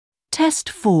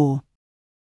Test 4.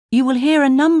 You will hear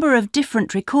a number of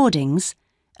different recordings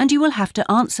and you will have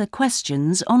to answer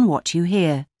questions on what you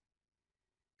hear.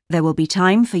 There will be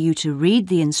time for you to read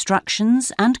the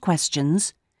instructions and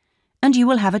questions, and you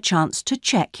will have a chance to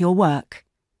check your work.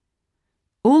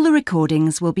 All the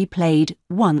recordings will be played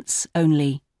once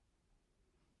only.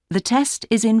 The test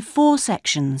is in 4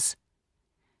 sections.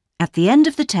 At the end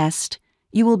of the test,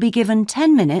 you will be given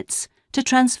 10 minutes to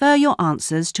transfer your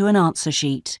answers to an answer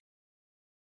sheet.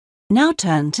 Now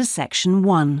turn to Section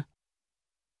 1.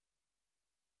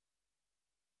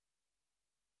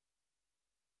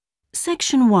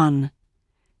 Section 1.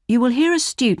 You will hear a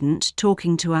student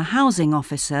talking to a housing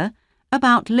officer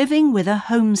about living with a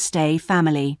homestay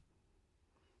family.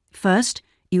 First,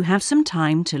 you have some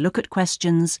time to look at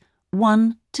questions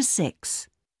 1 to 6.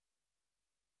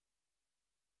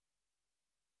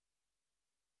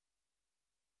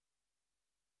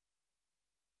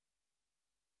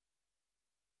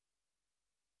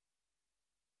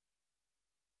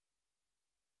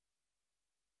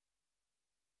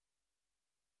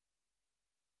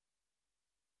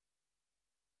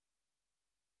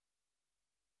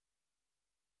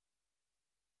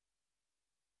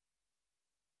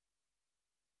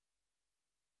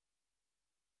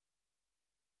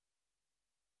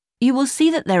 You will see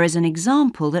that there is an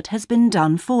example that has been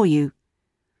done for you.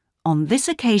 On this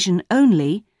occasion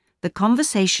only, the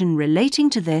conversation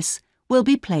relating to this will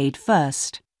be played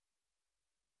first.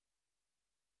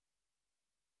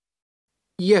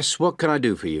 Yes, what can I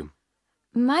do for you?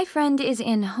 My friend is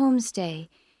in Homestay,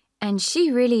 and she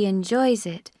really enjoys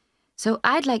it, so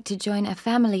I'd like to join a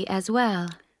family as well.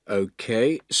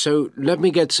 Okay, so let me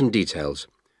get some details.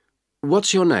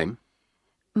 What's your name?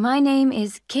 My name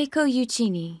is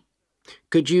Yuichini.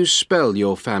 Could you spell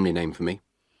your family name for me?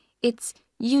 It's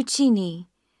Yuichini.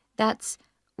 That's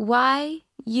Yuichini.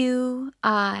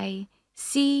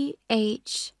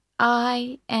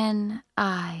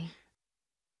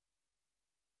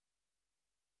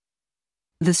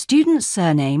 The student's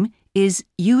surname is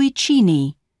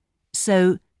Yuichini,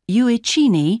 so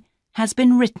Yuichini has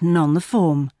been written on the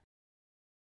form.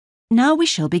 Now we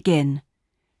shall begin.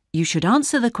 You should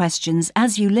answer the questions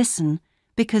as you listen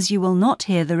because you will not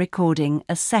hear the recording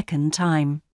a second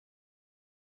time.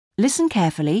 Listen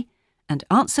carefully and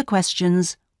answer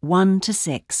questions 1 to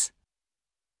 6.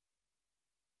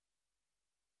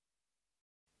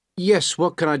 Yes,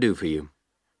 what can I do for you?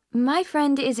 My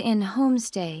friend is in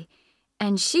Homestay,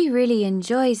 and she really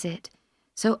enjoys it,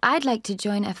 so I'd like to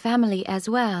join a family as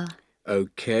well.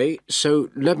 Okay, so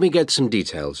let me get some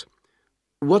details.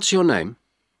 What's your name?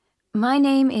 My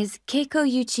name is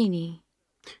Yuichini.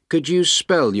 Could you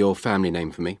spell your family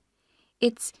name for me?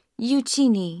 It's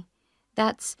Yuichini.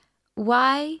 That's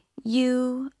Yuichini.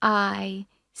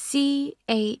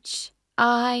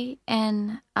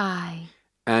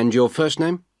 And your first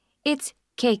name? It's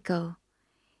Keiko.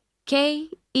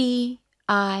 Keiko.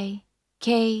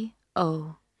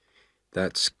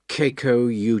 That's Keiko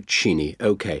Yuichini.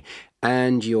 Okay.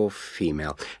 And you're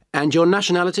female. And your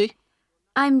nationality?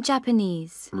 I'm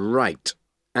Japanese. Right.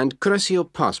 And could I see your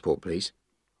passport, please?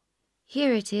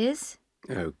 Here it is.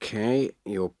 Okay.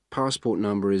 Your passport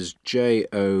number is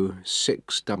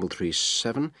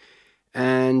JO6337.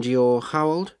 And you're how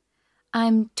old?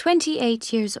 I'm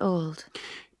 28 years old.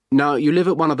 Now, you live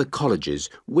at one of the colleges.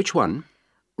 Which one?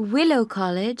 Willow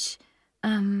College.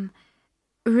 Room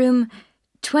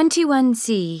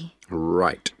 21C.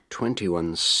 Right.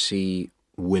 21C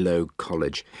Willow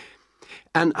College.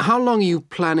 And how long are you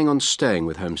planning on staying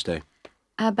with Homestay?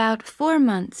 About 4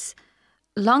 months.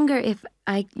 Longer if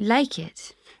I like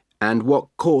it. And what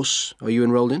course are you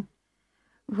enrolled in?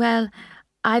 Well,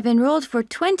 I've enrolled for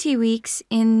 20 weeks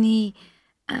in the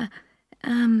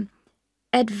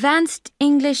Advanced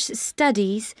English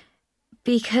Studies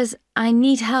because I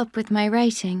need help with my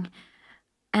writing.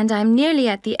 And I'm nearly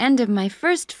at the end of my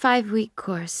first 5-week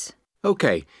course.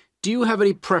 Okay. Do you have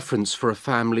any preference for a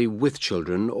family with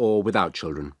children or without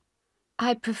children?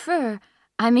 I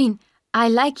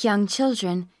like young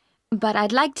children, but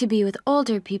I'd like to be with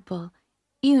older people.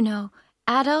 You know,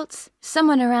 adults,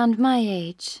 someone around my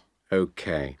age.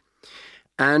 Okay.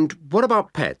 And what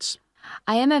about pets?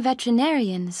 I am a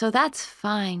veterinarian, so that's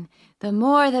fine. The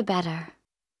more the better.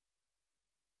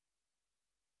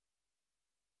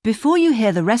 Before you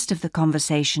hear the rest of the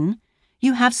conversation,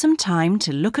 you have some time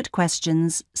to look at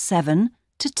questions 7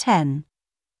 to 10.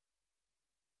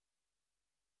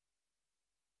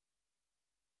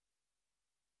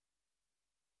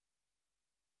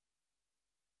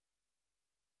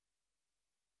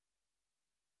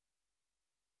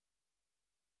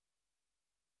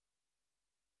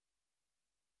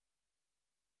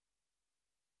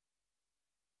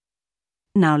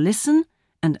 Now listen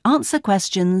and answer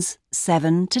questions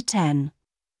 7 to 10.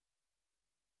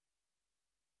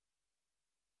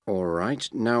 All right.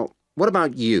 Now, what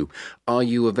about you? Are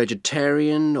you a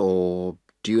vegetarian or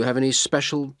do you have any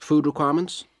special food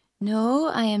requirements? No,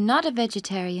 I am not a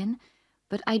vegetarian,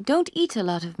 but I don't eat a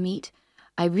lot of meat.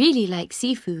 I really like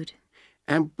seafood.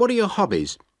 And what are your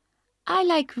hobbies? I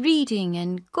like reading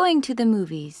and going to the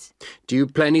movies. Do you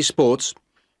play any sports?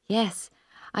 Yes,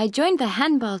 I joined the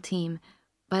handball team,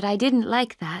 but I didn't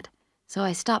like that, so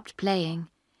I stopped playing.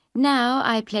 Now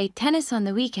I play tennis on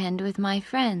the weekend with my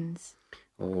friends.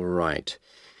 All right.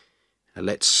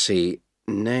 Let's see.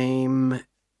 Name,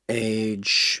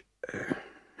 age,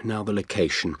 now the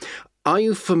location. Are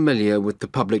you familiar with the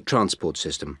public transport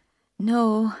system?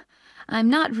 No, I'm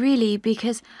not really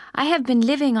because I have been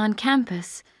living on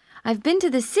campus. I've been to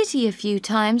the city a few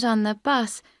times on the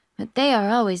bus, but they are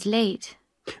always late.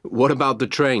 What about the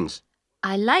trains?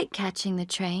 I like catching the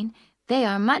train. They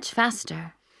are much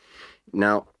faster.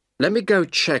 Now, let me go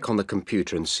check on the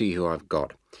computer and see who I've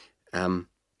got.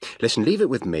 Listen, leave it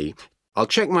with me. I'll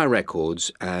check my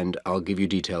records and I'll give you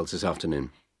details this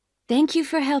afternoon. Thank you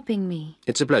for helping me.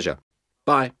 It's a pleasure.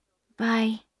 Bye.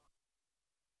 Bye.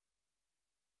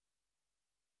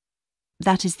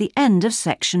 That is the end of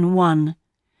section 1.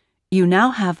 You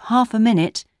now have half a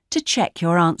minute to check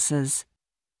your answers.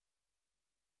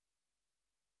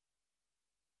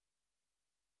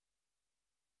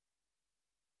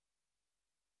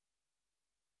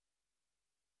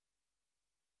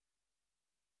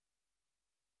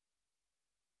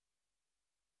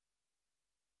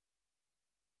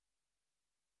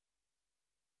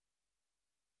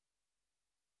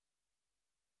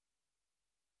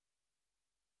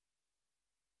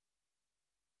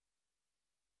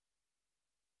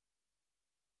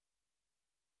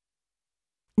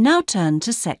 Now turn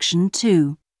to section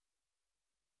 2.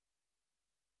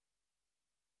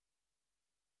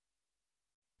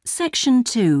 Section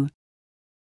 2.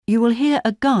 You will hear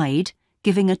a guide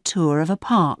giving a tour of a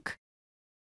park.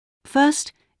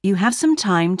 First, you have some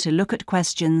time to look at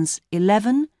questions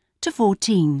 11 to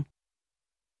 14.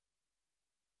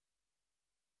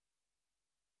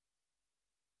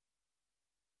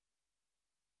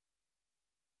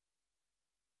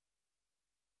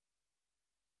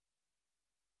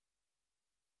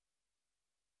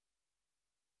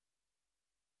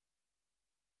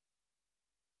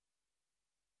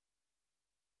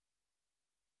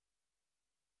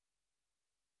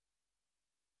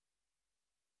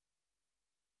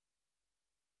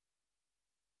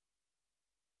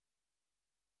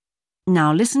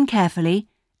 Now listen carefully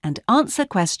and answer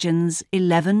questions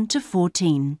 11 to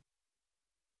 14.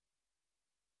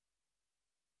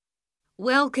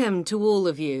 Welcome to all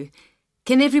of you.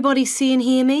 Can everybody see and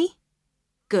hear me?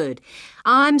 Good.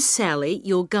 I'm Sally,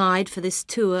 your guide for this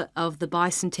tour of the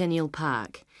Bicentennial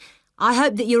Park. I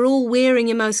hope that you're all wearing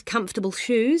your most comfortable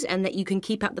shoes and that you can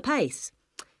keep up the pace.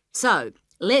 So,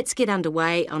 let's get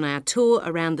underway on our tour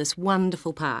around this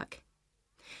wonderful park.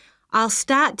 I'll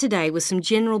start today with some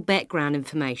general background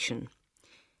information.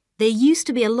 There used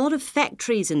to be a lot of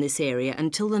factories in this area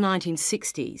until the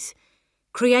 1960s.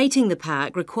 Creating the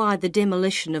park required the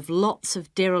demolition of lots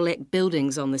of derelict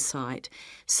buildings on the site,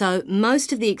 so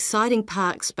most of the exciting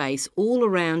park space all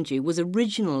around you was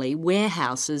originally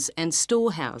warehouses and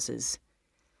storehouses.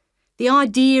 The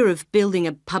idea of building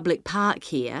a public park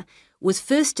here was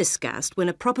first discussed when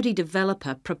a property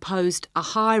developer proposed a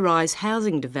high-rise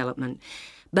housing development,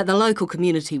 but the local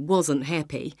community wasn't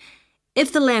happy.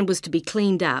 If the land was to be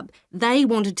cleaned up, they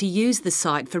wanted to use the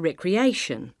site for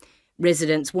recreation.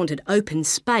 Residents wanted open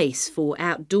space for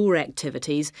outdoor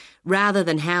activities rather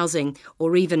than housing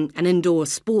or even an indoor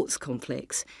sports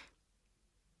complex.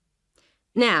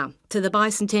 Now, to the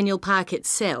Bicentennial Park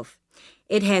itself.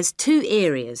 It has two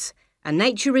areas, a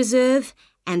nature reserve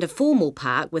and a formal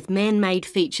park with man-made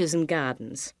features and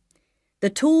gardens. The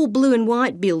tall blue and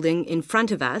white building in front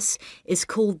of us is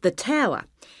called the Tower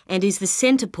and is the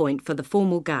centre point for the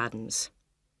formal gardens.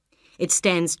 It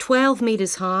stands 12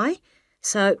 metres high,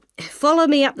 so follow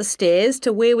me up the stairs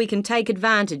to where we can take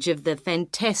advantage of the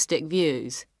fantastic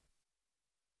views.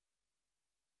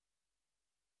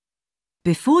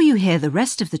 Before you hear the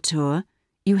rest of the tour,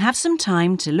 you have some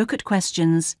time to look at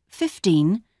questions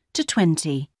 15 to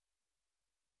 20.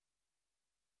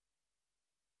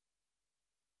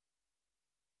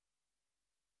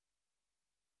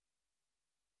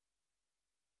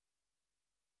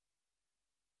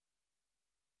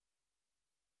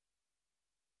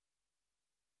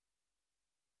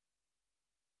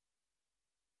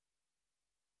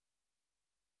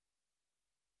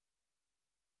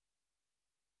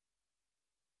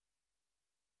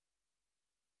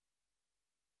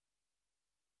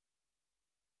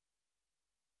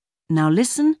 Now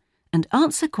listen and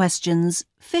answer questions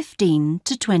 15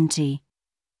 to 20.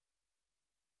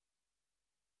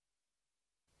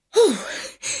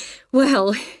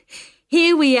 Well,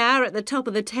 here we are at the top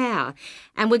of the tower,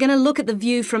 and we're going to look at the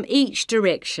view from each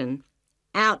direction.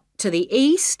 Out to the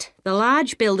east, the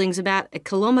large buildings about 1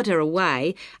 kilometre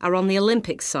away are on the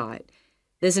Olympic site.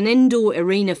 There's an indoor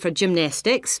arena for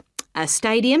gymnastics, a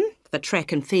stadium for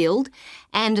track and field,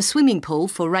 and a swimming pool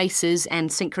for races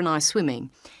and synchronised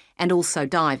swimming, and also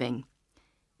diving.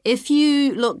 If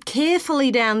you look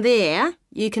carefully down there,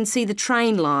 you can see the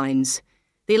train lines.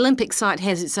 The Olympic site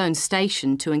has its own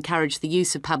station to encourage the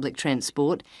use of public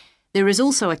transport. There is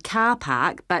also a car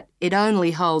park, but it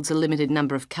only holds a limited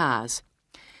number of cars.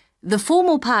 The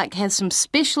formal park has some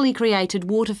specially created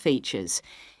water features.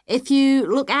 If you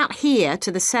look out here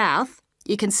to the south,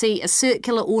 you can see a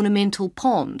circular ornamental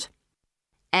pond.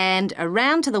 And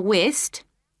around to the west,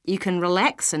 you can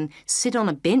relax and sit on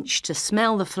a bench to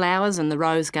smell the flowers in the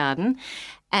rose garden.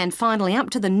 And finally, up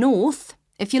to the north,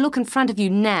 if you look in front of you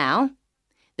now,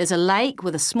 there's a lake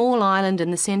with a small island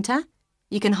in the centre.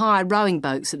 You can hire rowing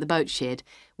boats at the boat shed,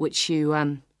 which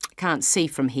you can't see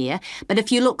from here. But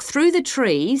if you look through the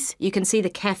trees, you can see the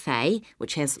cafe,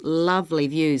 which has lovely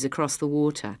views across the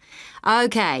water.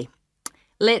 OK,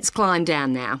 let's climb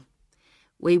down now.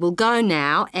 We will go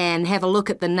now and have a look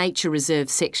at the nature reserve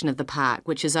section of the park,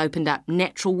 which has opened up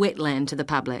natural wetland to the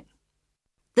public.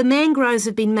 The mangroves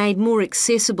have been made more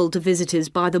accessible to visitors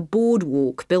by the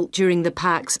boardwalk built during the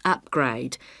park's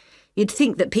upgrade. You'd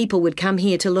think that people would come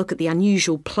here to look at the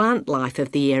unusual plant life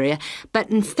of the area,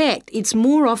 but in fact it's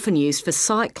more often used for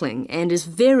cycling and is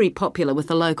very popular with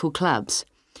the local clubs.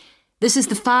 This is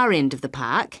the far end of the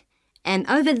park, and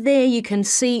over there you can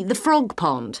see the frog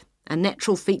pond, a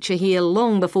natural feature here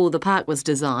long before the park was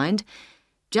designed.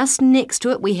 Just next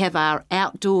to it we have our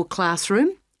outdoor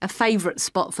classroom, a favourite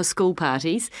spot for school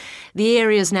parties. The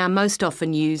area is now most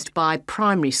often used by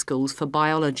primary schools for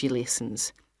biology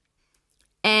lessons.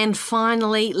 And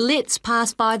finally, let's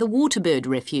pass by the Waterbird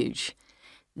Refuge.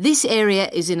 This area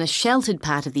is in a sheltered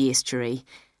part of the estuary.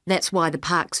 That's why the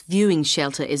park's viewing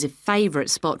shelter is a favourite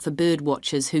spot for bird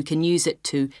watchers who can use it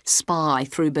to spy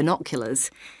through binoculars.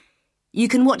 You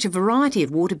can watch a variety of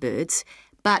waterbirds,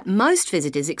 but most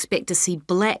visitors expect to see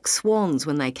black swans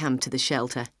when they come to the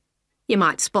shelter. You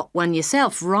might spot one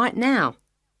yourself right now.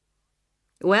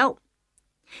 Well,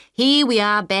 here we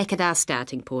are back at our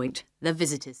starting point, the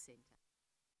Visitors Centre.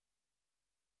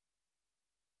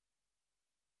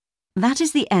 That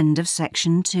is the end of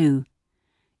section 2.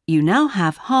 You now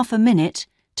have half a minute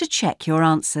to check your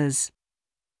answers.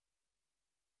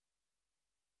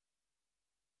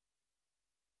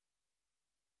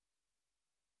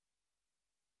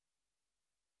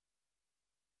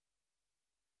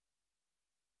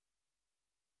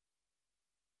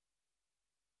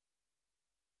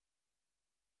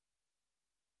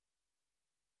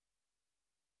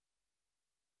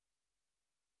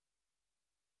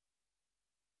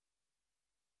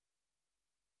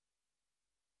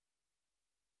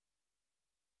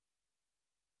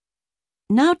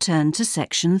 Now turn to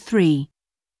section 3.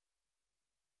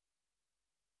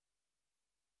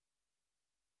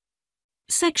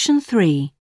 Section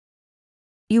 3.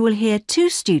 You will hear 2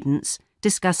 students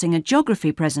discussing a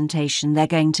geography presentation they're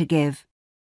going to give.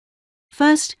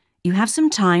 First, you have some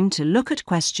time to look at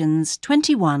questions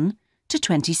 21 to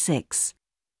 26.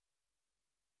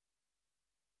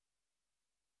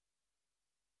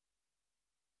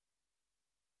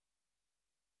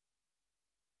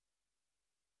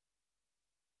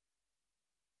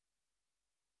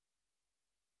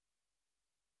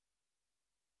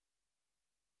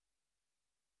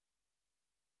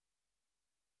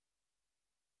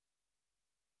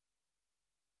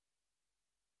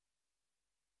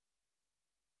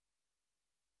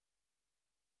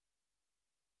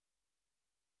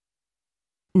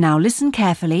 Now listen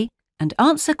carefully and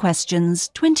answer questions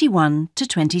 21 to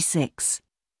 26.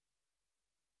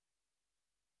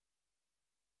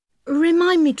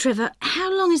 Remind me, Trevor, how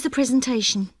long is the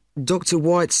presentation? Dr.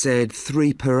 White said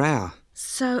 3 per hour.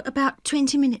 So about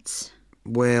 20 minutes.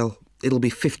 Well, it'll be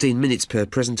 15 minutes per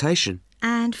presentation.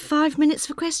 And 5 minutes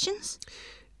for questions?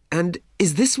 And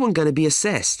is this one going to be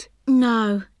assessed?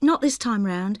 No, not this time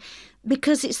round,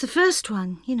 because it's the first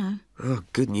one, you know. Oh,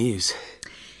 good news.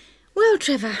 Well,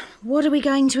 Trevor, what are we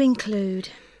going to include?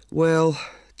 Well,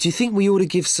 do you think we ought to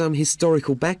give some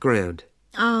historical background?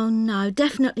 Oh, no,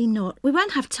 definitely not. We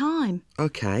won't have time.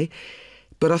 OK,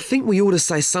 but I think we ought to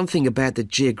say something about the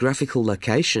geographical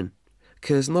location,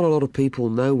 because not a lot of people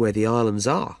know where the islands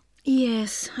are.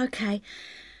 Yes, OK.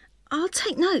 I'll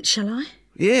take notes, shall I?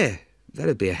 Yeah,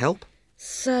 that'd be a help.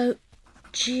 So,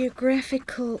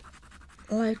 Geographical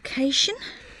location?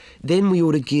 Then we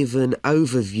ought to give an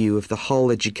overview of the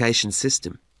whole education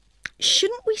system.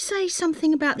 Shouldn't we say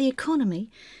something about the economy?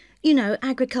 You know,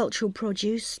 agricultural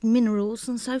produce, minerals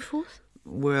and so forth?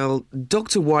 Well,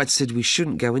 Dr. White said we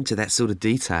shouldn't go into that sort of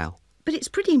detail. But it's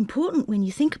pretty important when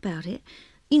you think about it,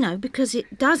 you know, because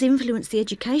it does influence the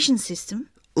education system.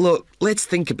 Look, let's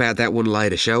think about that one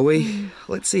later, shall we?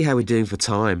 Let's see how we're doing for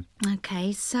time.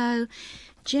 OK, so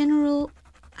general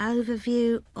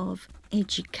overview of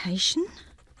education?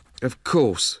 Of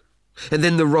course. And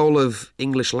then the role of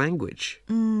English language.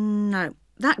 No,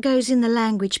 that goes in the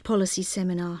language policy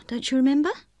seminar, don't you remember?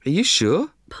 Are you sure?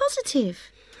 Positive.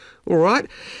 All right.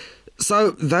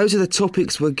 So those are the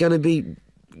topics we're going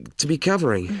to be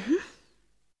covering.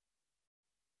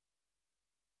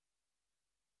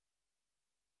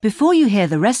 Before you hear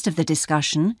the rest of the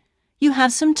discussion, you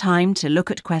have some time to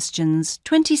look at questions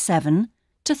 27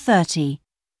 to 30.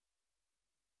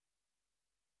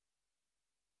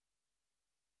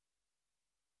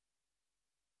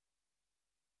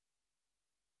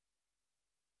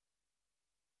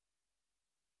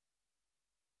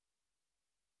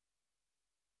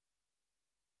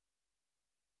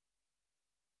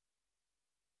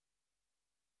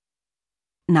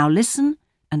 Now listen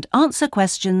and answer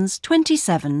questions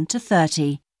 27 to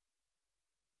 30.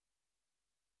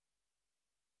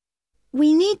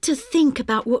 We need to think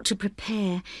about what to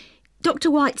prepare.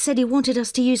 Dr. White said he wanted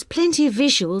us to use plenty of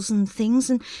visuals and things,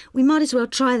 and we might as well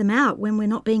try them out when we're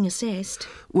not being assessed.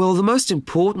 Well, the most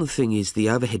important thing is the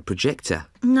overhead projector.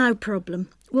 No problem.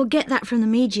 We'll get that from the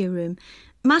media room.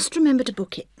 Must remember to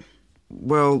book it.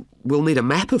 Well, we'll need a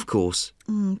map, of course.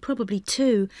 Probably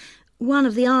two. One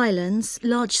of the islands,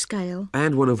 large scale.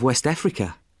 And one of West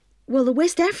Africa. Well, the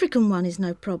West African one is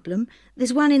no problem.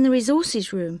 There's one in the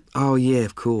resources room. Oh, yeah,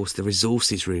 of course, the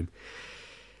resources room.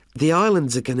 The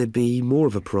islands are going to be more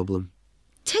of a problem.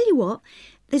 Tell you what,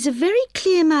 there's a very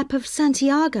clear map of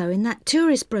Santiago in that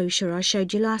tourist brochure I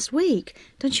showed you last week.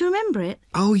 Don't you remember it?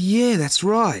 Oh, yeah, that's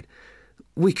right.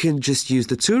 We can just use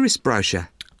the tourist brochure.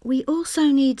 We also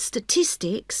need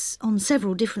statistics on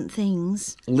several different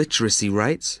things. Literacy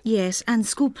rates. Yes, and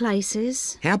school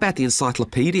places. How about the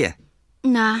encyclopedia?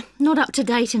 Nah, not up to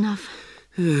date enough.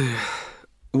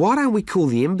 Why don't we call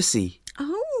the embassy?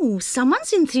 Oh,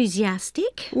 someone's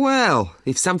enthusiastic. Well,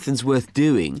 if something's worth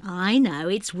doing. I know,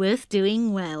 it's worth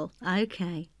doing well.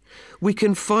 OK. We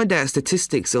can find out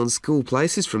statistics on school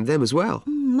places from them as well.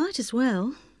 Might as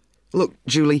well. Look,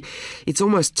 Julie, it's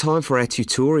almost time for our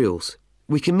tutorials.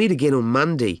 We can meet again on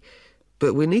Monday,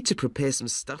 but we need to prepare some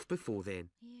stuff before then.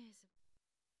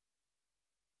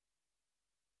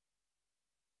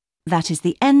 That is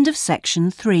the end of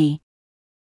section 3.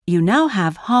 You now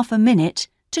have half a minute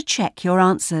to check your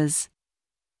answers.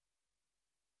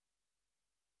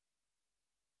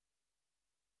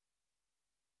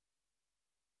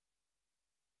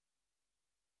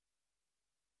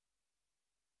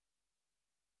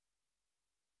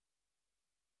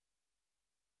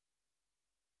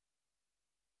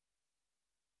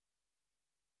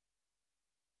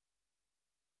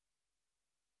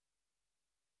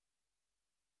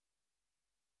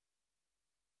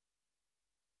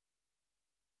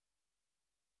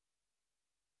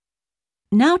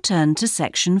 Now turn to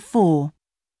section 4.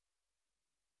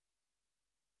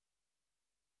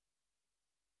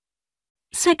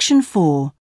 Section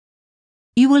 4.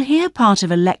 You will hear part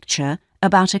of a lecture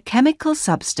about a chemical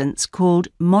substance called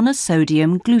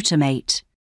monosodium glutamate.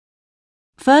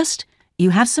 First,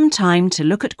 you have some time to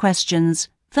look at questions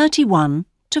 31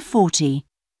 to 40.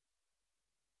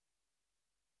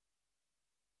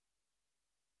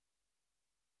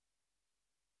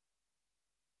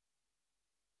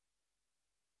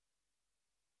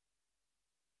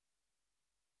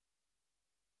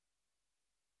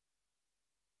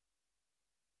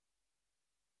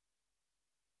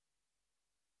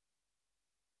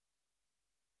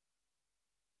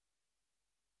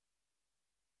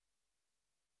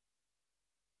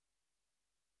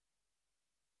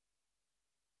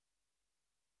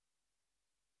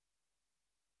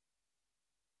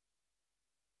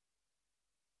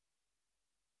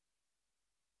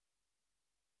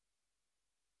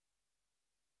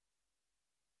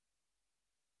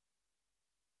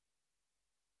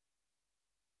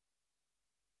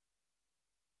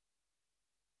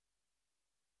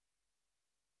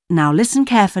 Now listen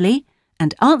carefully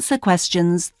and answer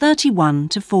questions 31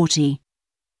 to 40.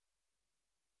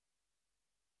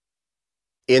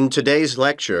 In today's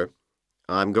lecture,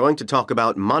 I'm going to talk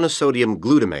about monosodium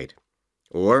glutamate,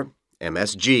 or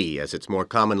MSG as it's more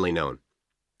commonly known.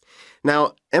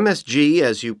 Now, MSG,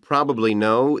 as you probably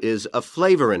know, is a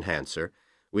flavor enhancer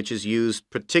which is used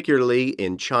particularly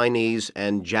in Chinese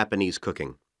and Japanese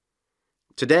cooking.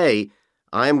 Today,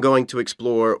 I am going to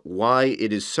explore why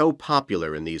it is so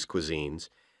popular in these cuisines,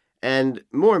 and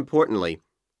more importantly,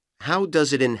 how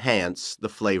does it enhance the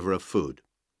flavor of food?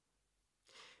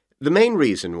 The main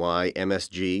reason why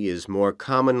MSG is more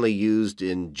commonly used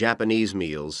in Japanese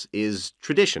meals is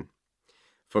tradition.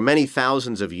 For many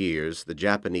thousands of years, the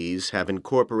Japanese have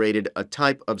incorporated a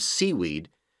type of seaweed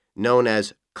known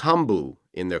as kombu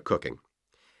in their cooking,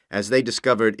 as they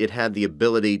discovered it had the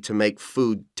ability to make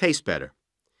food taste better.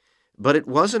 But it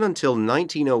wasn't until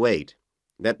 1908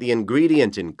 that the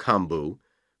ingredient in kombu,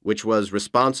 which was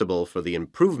responsible for the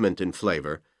improvement in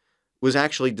flavor, was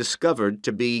actually discovered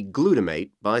to be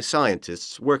glutamate by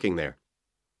scientists working there.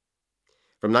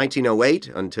 From 1908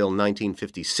 until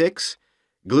 1956,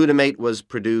 glutamate was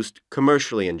produced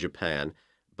commercially in Japan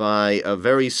by a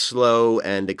very slow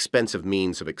and expensive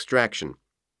means of extraction.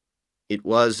 It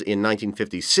was in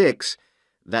 1956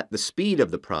 that the speed of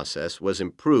the process was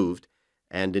improved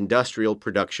and industrial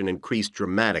production increased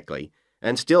dramatically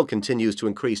and still continues to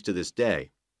increase to this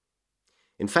day.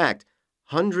 In fact,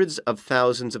 hundreds of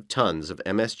thousands of tons of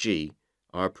MSG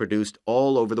are produced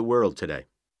all over the world today.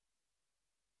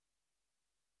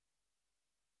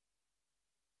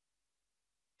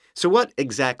 So what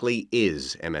exactly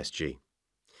is MSG?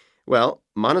 Well,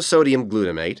 monosodium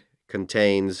glutamate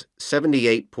contains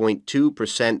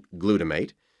 78.2%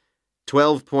 glutamate,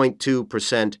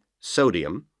 12.2%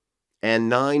 sodium, and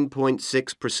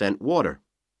 9.6% water.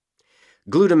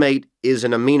 Glutamate is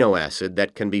an amino acid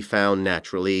that can be found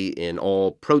naturally in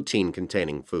all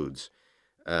protein-containing foods.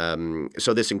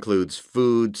 So this includes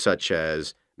food such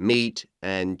as meat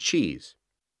and cheese.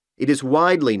 It is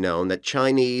widely known that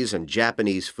Chinese and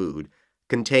Japanese food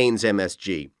contains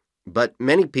MSG, but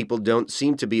many people don't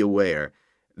seem to be aware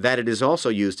that it is also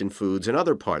used in foods in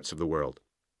other parts of the world.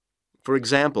 For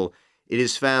example, it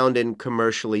is found in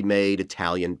commercially made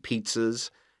Italian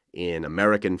pizzas, in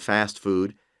American fast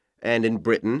food, and in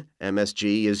Britain,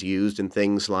 MSG is used in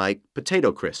things like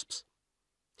potato crisps.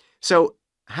 So,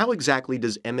 how exactly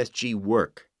does MSG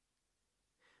work?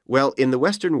 Well, in the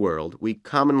Western world, we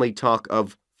commonly talk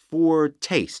of 4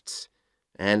 tastes,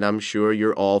 and I'm sure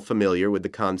you're all familiar with the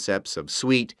concepts of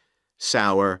sweet,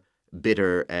 sour,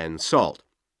 bitter, and salt.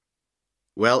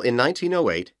 Well, in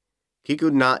 1908,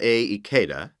 Kikunae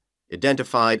Ikeda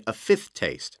identified a 5th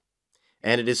taste,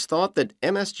 and it is thought that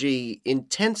MSG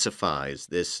intensifies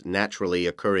this naturally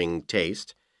occurring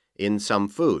taste in some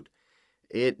food.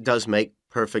 It does make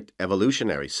perfect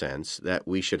evolutionary sense that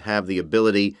we should have the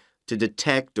ability to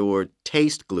detect or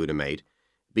taste glutamate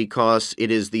because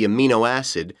it is the amino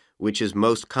acid which is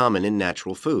most common in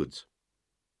natural foods.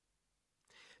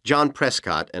 John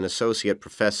Prescott, an associate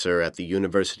professor at the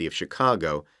University of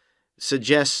Chicago,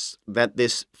 suggests that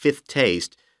this 5th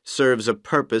taste serves a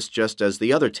purpose just as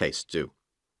the other tastes do.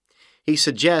 He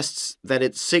suggests that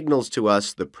it signals to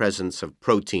us the presence of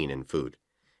protein in food,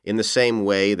 in the same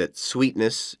way that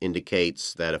sweetness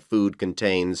indicates that a food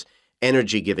contains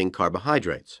energy-giving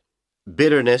carbohydrates.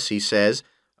 Bitterness, he says,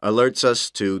 alerts us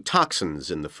to toxins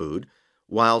in the food,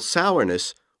 while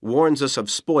sourness warns us of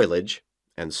spoilage,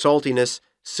 and saltiness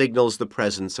signals the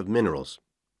presence of minerals.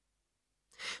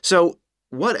 So,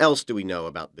 what else do we know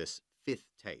about this 5th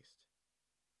taste?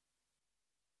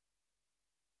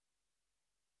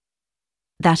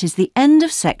 That is the end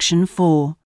of section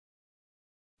 4.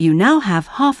 You now have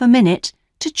half a minute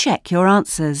to check your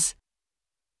answers.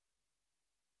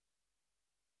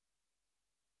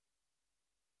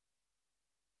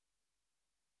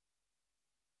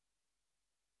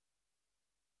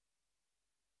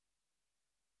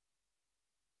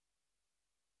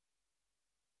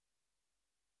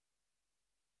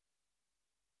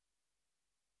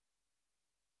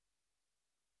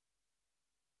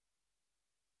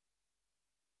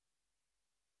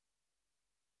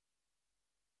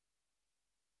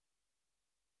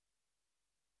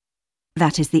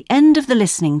 That is the end of the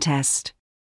listening test.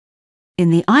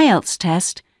 In the Ielts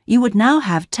test, you would now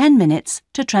have 10 minutes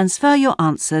to transfer your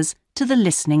answers to the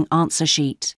listening answer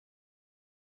sheet.